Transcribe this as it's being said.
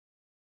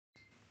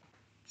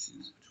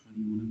Choose which one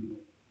you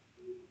want to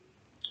be.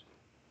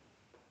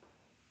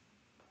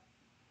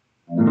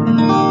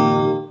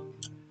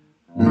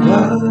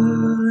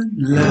 One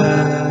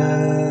life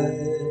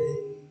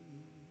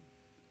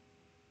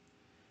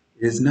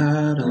is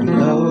not a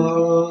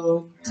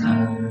long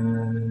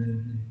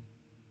time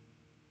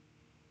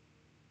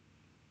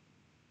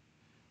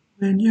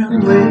when you're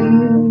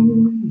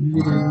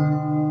waiting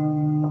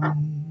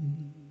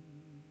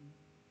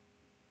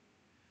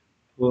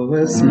for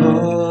a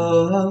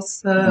small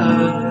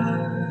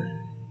sign.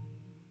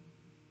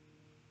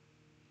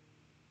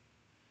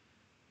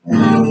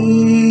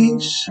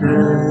 Patience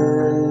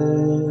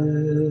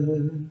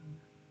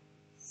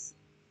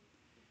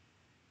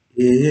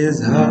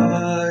is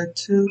hard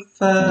to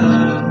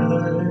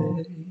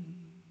find.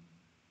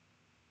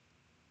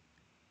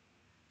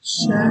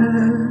 Shadows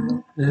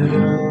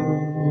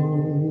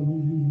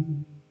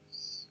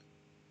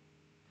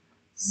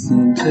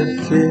seem to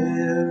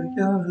fill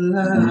your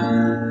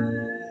life.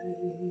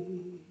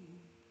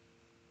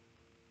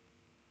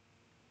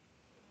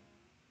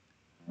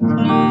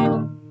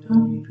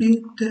 Don't be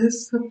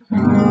disappointed.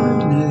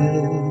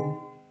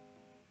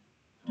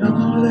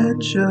 Don't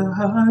let your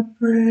heart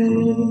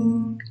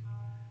break.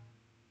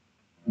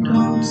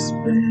 Don't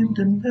spend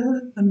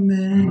another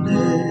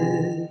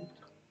minute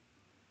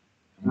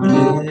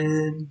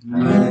in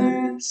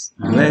this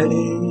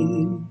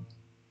way.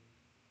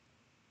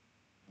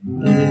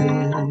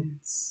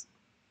 It's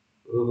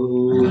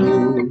okay.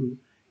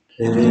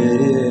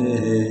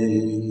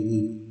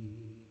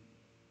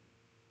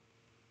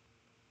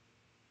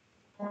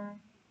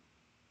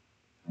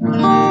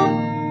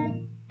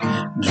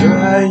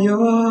 Dry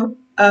your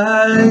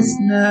eyes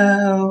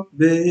now,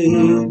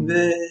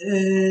 baby.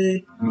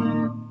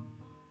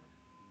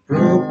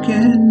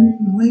 Broken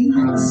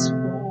wings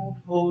won't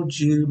hold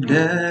you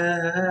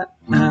down.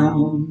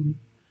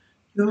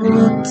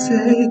 You'll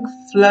take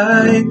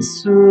flight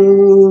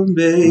soon,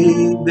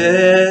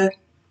 baby.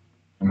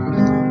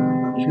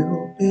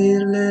 You'll be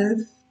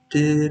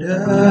lifted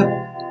up,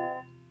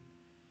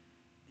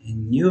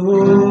 and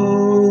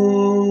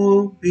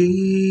you'll be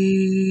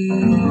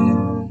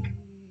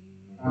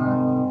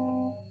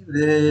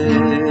there.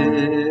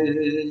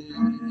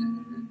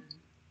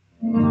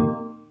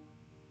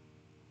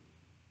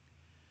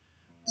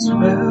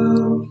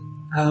 12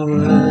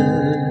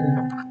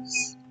 hours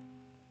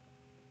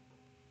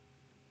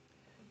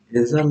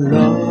is a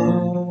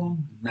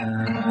long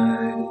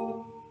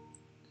night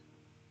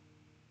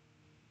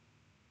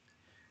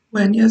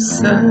when you're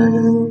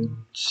searching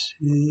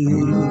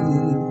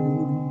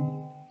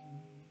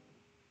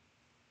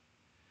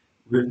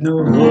with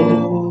no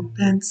hope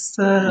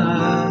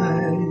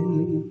inside.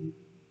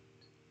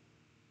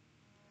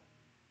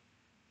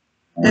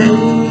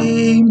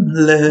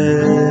 Aimless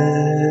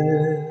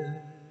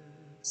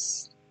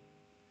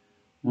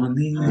on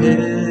the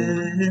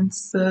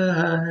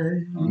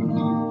inside,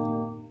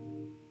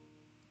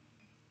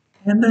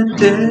 and the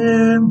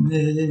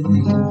damage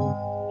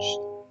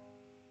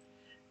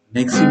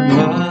makes you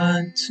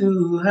want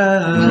to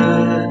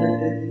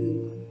hide.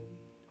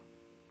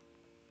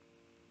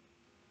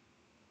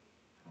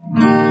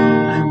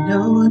 I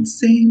know it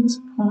seems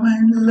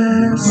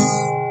pointless,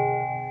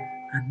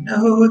 I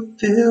know it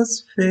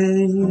feels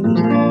fake,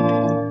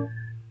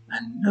 I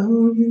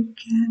know you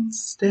can't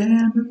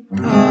stand the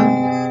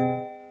thought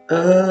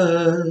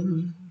of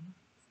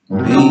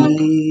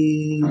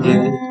being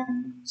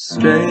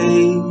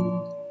straight.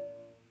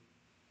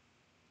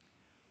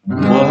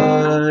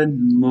 One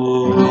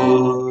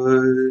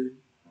more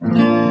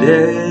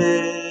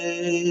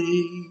day.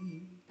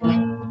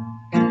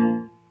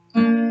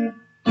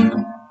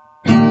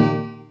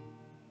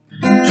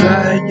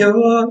 Dry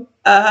your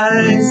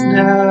eyes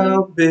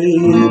now,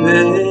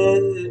 baby.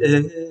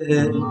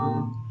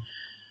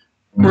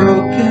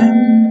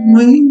 Broken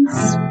wings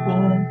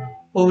won't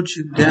hold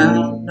you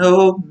down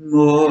no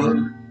more.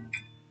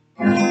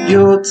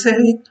 You'll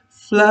take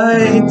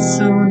flight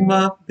soon,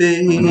 my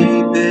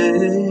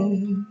baby.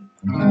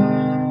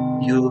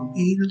 You'll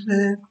be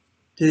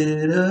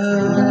lifted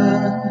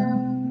up,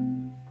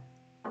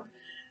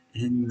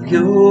 and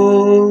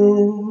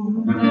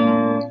you'll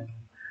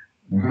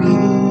be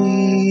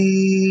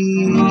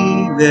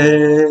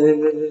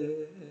there.